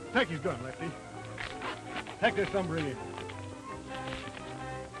 Here, take his gun, Lefty. Take this umbrella.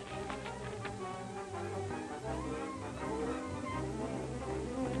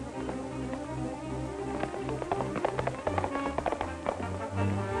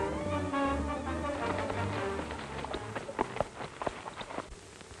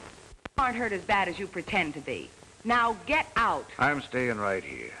 Aren't hurt as bad as you pretend to be. Now get out. I'm staying right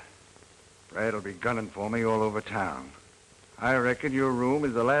here. Brad'll be gunning for me all over town. I reckon your room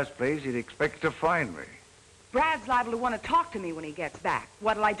is the last place he'd expect to find me. Brad's liable to want to talk to me when he gets back.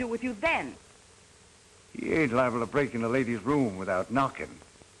 What'll I do with you then? He ain't liable to break in a lady's room without knocking.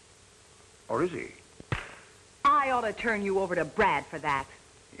 Or is he? I ought to turn you over to Brad for that.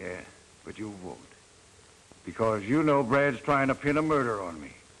 Yeah, but you won't. Because you know Brad's trying to pin a murder on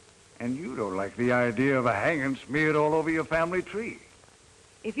me. And you don't like the idea of a hanging smeared all over your family tree.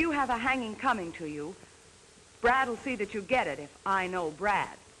 If you have a hanging coming to you, Brad will see that you get it if I know Brad.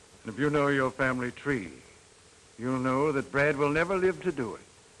 And if you know your family tree, you'll know that Brad will never live to do it.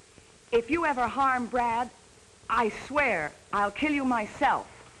 If you ever harm Brad, I swear I'll kill you myself.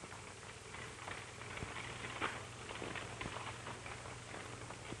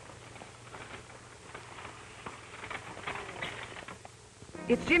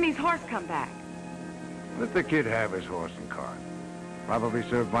 It's Jimmy's horse come back. Let the kid have his horse and cart. Probably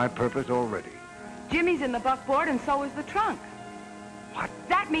served my purpose already. Jimmy's in the buckboard and so is the trunk. What?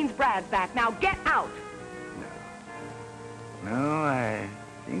 That means Brad's back. Now get out. No, I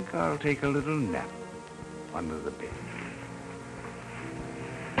think I'll take a little nap under the bed.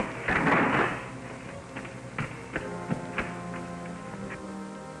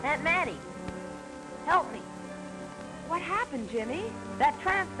 Aunt Mattie, help me. What happened, Jimmy? That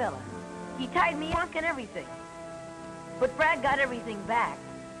tramp fella. He tied me up and everything. But Brad got everything back.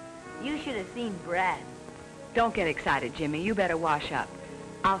 You should have seen Brad. Don't get excited, Jimmy. You better wash up.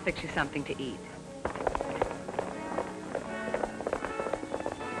 I'll fix you something to eat.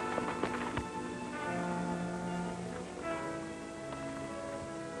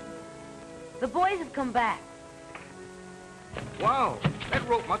 The boys have come back. Wow, that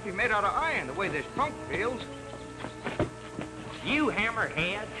rope must be made out of iron, the way this trunk feels. You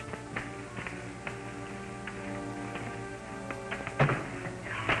hammerhead.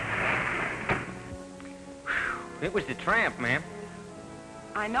 It was the tramp, ma'am.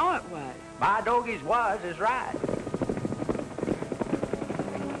 I know it was. My doggies was is right.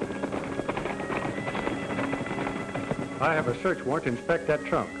 I have a search warrant to inspect that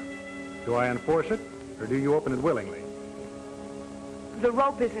trunk. Do I enforce it, or do you open it willingly? The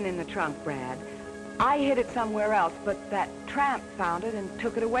rope isn't in the trunk, Brad. I hid it somewhere else, but that tramp found it and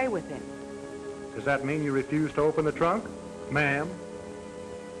took it away with him. Does that mean you refuse to open the trunk, ma'am?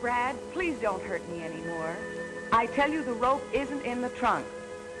 Brad, please don't hurt me anymore. I tell you the rope isn't in the trunk.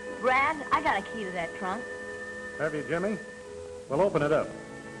 Brad, I got a key to that trunk. Have you, Jimmy? Well, open it up.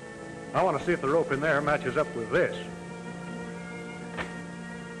 I want to see if the rope in there matches up with this.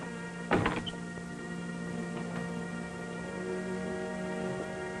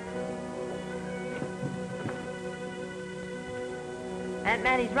 Aunt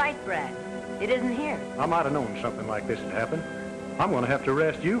Mattie's right, Brad. It isn't here. I might have known something like this would happen. I'm going to have to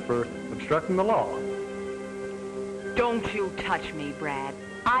arrest you for obstructing the law. Don't you touch me, Brad.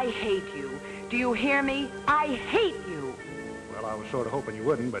 I hate you. Do you hear me? I hate you. Well, I was sort of hoping you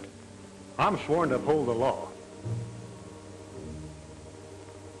wouldn't, but I'm sworn to uphold the law.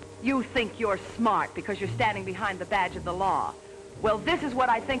 You think you're smart because you're standing behind the badge of the law. Well, this is what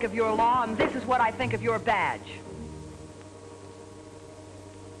I think of your law, and this is what I think of your badge.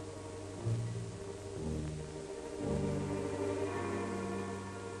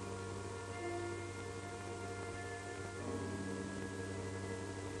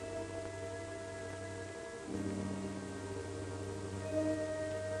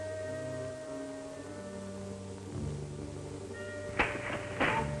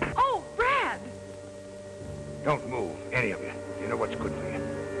 Don't move, any of you. You know what's good for you.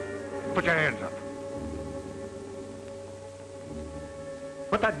 Put your hands up.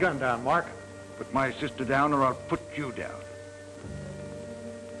 Put that gun down, Mark. Put my sister down or I'll put you down.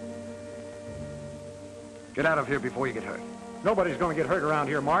 Get out of here before you get hurt. Nobody's going to get hurt around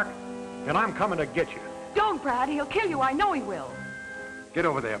here, Mark. And I'm coming to get you. Don't, Brad. He'll kill you. I know he will. Get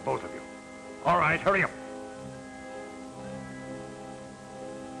over there, both of you. All right, hurry up.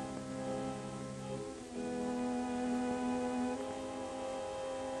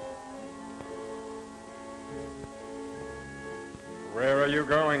 Where are you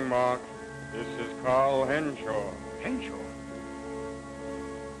going, Mark? This is Carl Henshaw. Henshaw?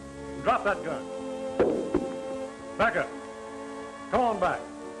 Drop that gun. Back up. Come on back.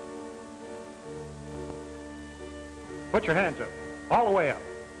 Put your hands up. All the way up.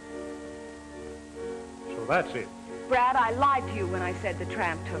 So that's it. Brad, I lied to you when I said the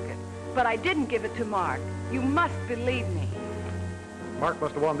tramp took it. But I didn't give it to Mark. You must believe me. Mark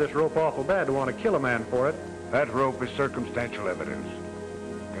must have wanted this rope awful bad to want to kill a man for it. That rope is circumstantial evidence.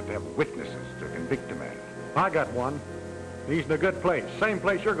 Got to have witnesses to convict a man. I got one. He's in a good place. Same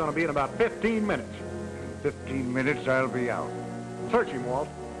place you're going to be in about 15 minutes. In 15 minutes, I'll be out. Search him, Walt.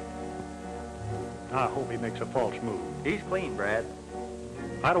 I hope he makes a false move. He's clean, Brad.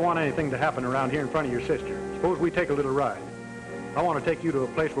 I don't want anything to happen around here in front of your sister. Suppose we take a little ride. I want to take you to a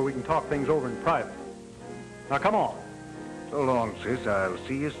place where we can talk things over in private. Now, come on. So long, sis. I'll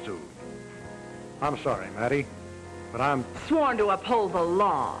see you soon. I'm sorry, Mattie, but I'm sworn to uphold the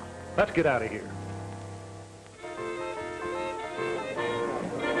law. Let's get out of here.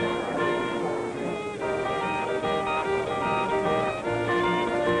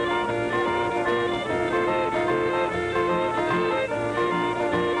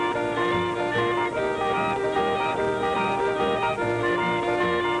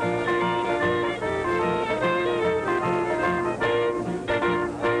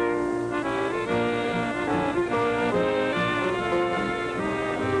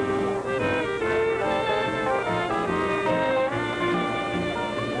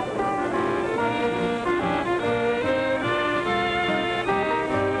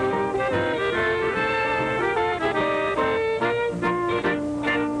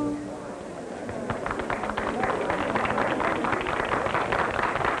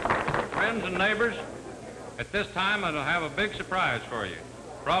 Neighbors, at this time I'll have a big surprise for you.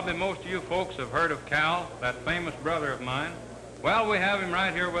 Probably most of you folks have heard of Cal, that famous brother of mine. Well, we have him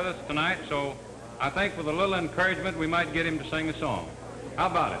right here with us tonight, so I think with a little encouragement we might get him to sing a song. How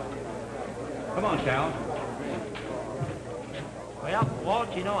about it? Come on, Cal. Well,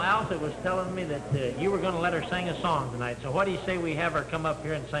 Walt, you know, Alta was telling me that you were going to let her sing a song tonight. So what do you say we have her come up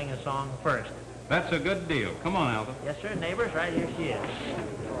here and sing a song first? That's a good deal. Come on, Alta. Yes, sir. Neighbors, right here she is.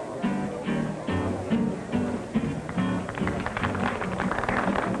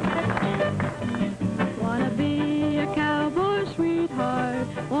 Wanna be a cowboy sweetheart,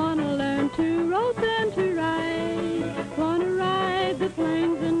 wanna learn to rope and to ride, wanna ride the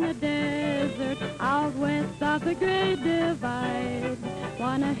plains and the desert out west of the Great Divide,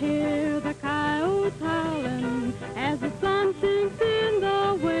 wanna hear the coyotes howling as the sun sinks in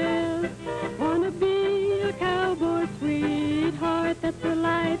the west, wanna be a cowboy sweetheart, that's the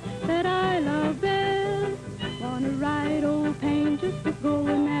life that I love best, wanna ride old Pain just to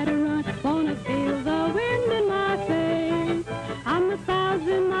going at a run, wanna feel the wind in my face. I'm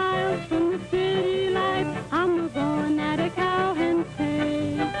 1,000 miles from the city life, I'm going at a cowhand's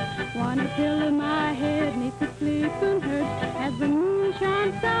pace. Wanna pillow my head neath the sleeping herd as the moon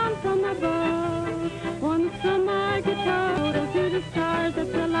shines down from above. Wanna strum my guitar to the stars,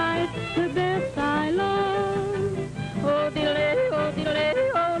 that's the life, the best I love. Oh, diddle-lady, oh, diddle-lady,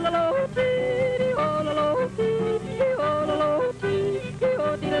 oh, la-lo, dee, oh, la-lo, dee, oh, la-lo, dee,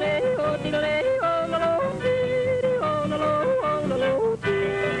 oh, diddle-lady, oh, diddle-lady, oh, la-lo, dee, oh, la-lo, oh, la-lo,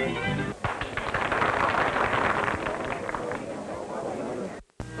 dee.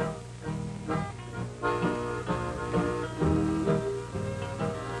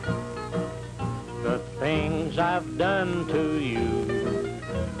 The things I've done to you,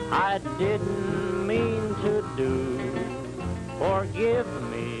 I didn't mean to do. Forgive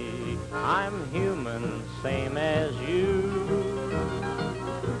me, I'm human, same as you.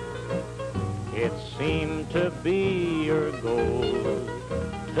 It seemed to be your goal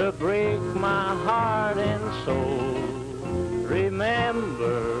to break my heart and soul.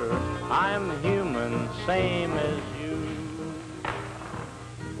 Remember, I'm human, same as you.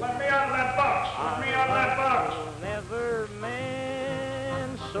 Let me out of that box! Let me out of that box! Never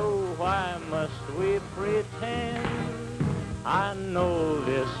meant, so why must we pretend? I know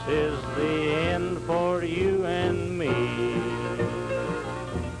this is the end for you and me.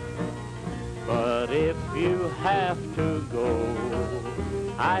 But if you have to go,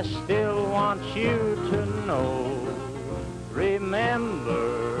 I still want you to know.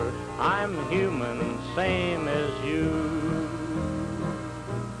 Remember, I'm human, same as you.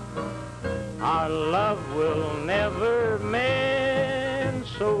 Our love will never mend,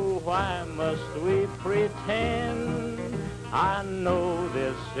 so why must we pretend? I know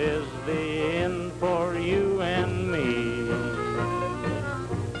this is the end for you and me.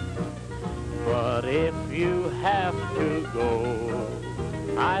 But if you have to go,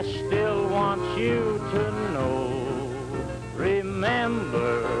 I still want you to know.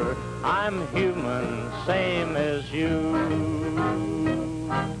 Remember, I'm human, same as you.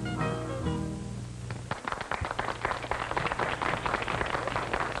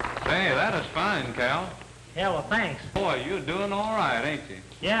 Hey, that is fine, Cal. Yeah, well, thanks. Boy, you're doing all right, ain't you?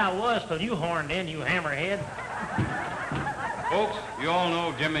 Yeah, I was till you horned in, you hammerhead. Folks, you all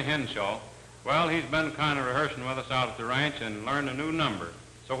know Jimmy Henshaw. Well, he's been kind of rehearsing with us out at the ranch and learned a new number.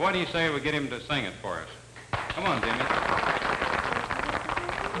 So what do you say we get him to sing it for us? Come on, Jimmy.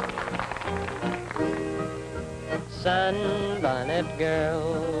 Sunbonnet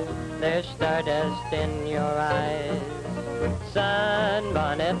girl, there's stardust in your eyes.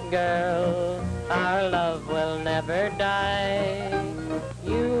 Sunbonnet girl, our love will never die.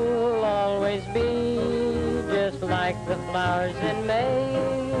 You'll always be just like the flowers in May.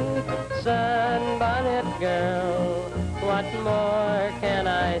 Sunbonnet girl, what more can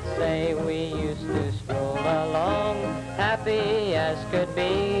I say? We used to stroll along, happy as could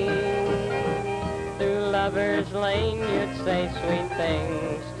be. Through Lover's Lane, you'd say sweet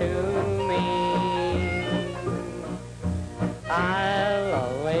things to me. I'll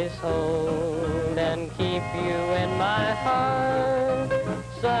always hold and keep you in my heart.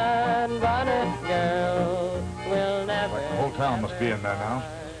 Sunbonnet girl will never. The whole town must be in there now.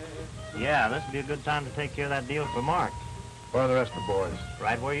 Yeah, this would be a good time to take care of that deal for Mark. Where are the rest of the boys?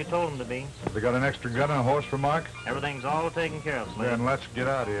 Right where you told them to be. Have they got an extra gun and a horse for Mark? Everything's all taken care of, Slade. Then let's get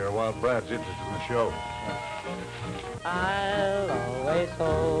out of here while Brad's interested in the show. I'll always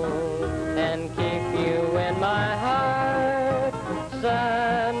hold and keep you in my heart.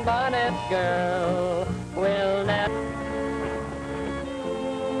 Sunbonnet girl will never.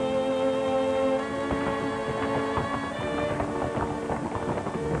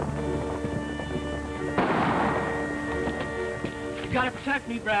 You gotta protect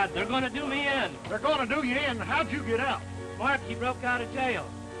me, Brad. They're gonna do me in. They're gonna do you in. How'd you get out? Mark, he broke out of jail.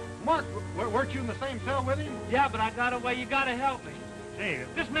 Mark, weren't you in the same cell with him? Yeah, but I got away. You gotta help me. Say,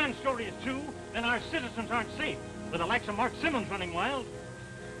 if this man's story is true, then our citizens aren't safe. With the likes of Mark Simmons running wild.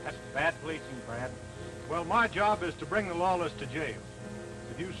 That's bad policing, Brad. Well, my job is to bring the lawless to jail.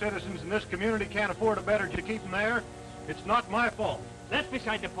 If you citizens in this community can't afford a better to keep them there, it's not my fault. That's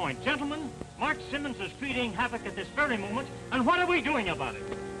beside the point. Gentlemen, Mark Simmons is creating havoc at this very moment, and what are we doing about it?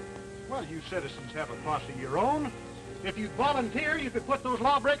 Well, you citizens have a posse of your own. If you'd volunteer, you could put those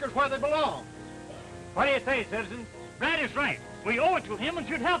lawbreakers where they belong. What do you say, citizens? Brad is right. We owe it to him and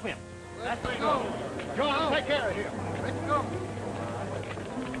should help him. Let's go. John, take care of him. Let's go.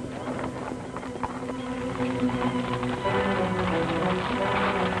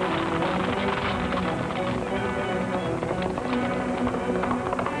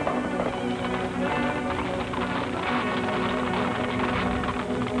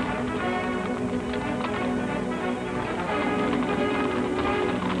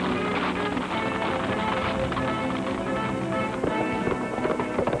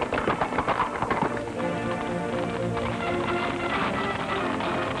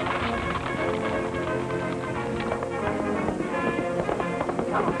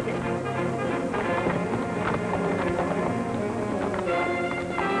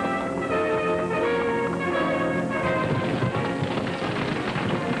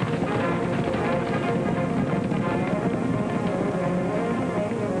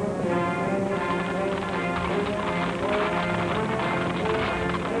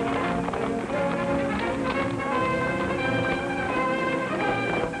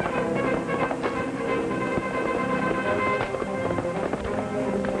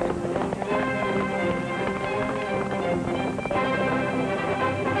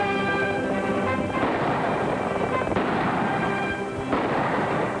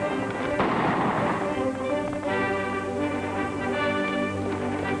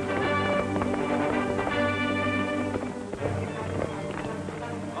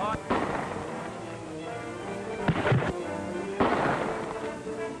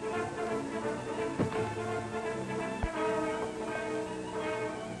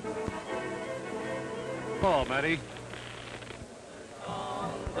 Oh, Matty.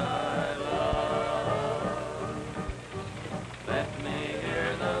 Let me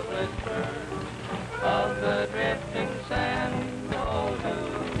hear the whisper of the drifting sand. Oh,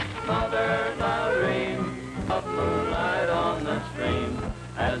 do mother now dream of moonlight on the stream?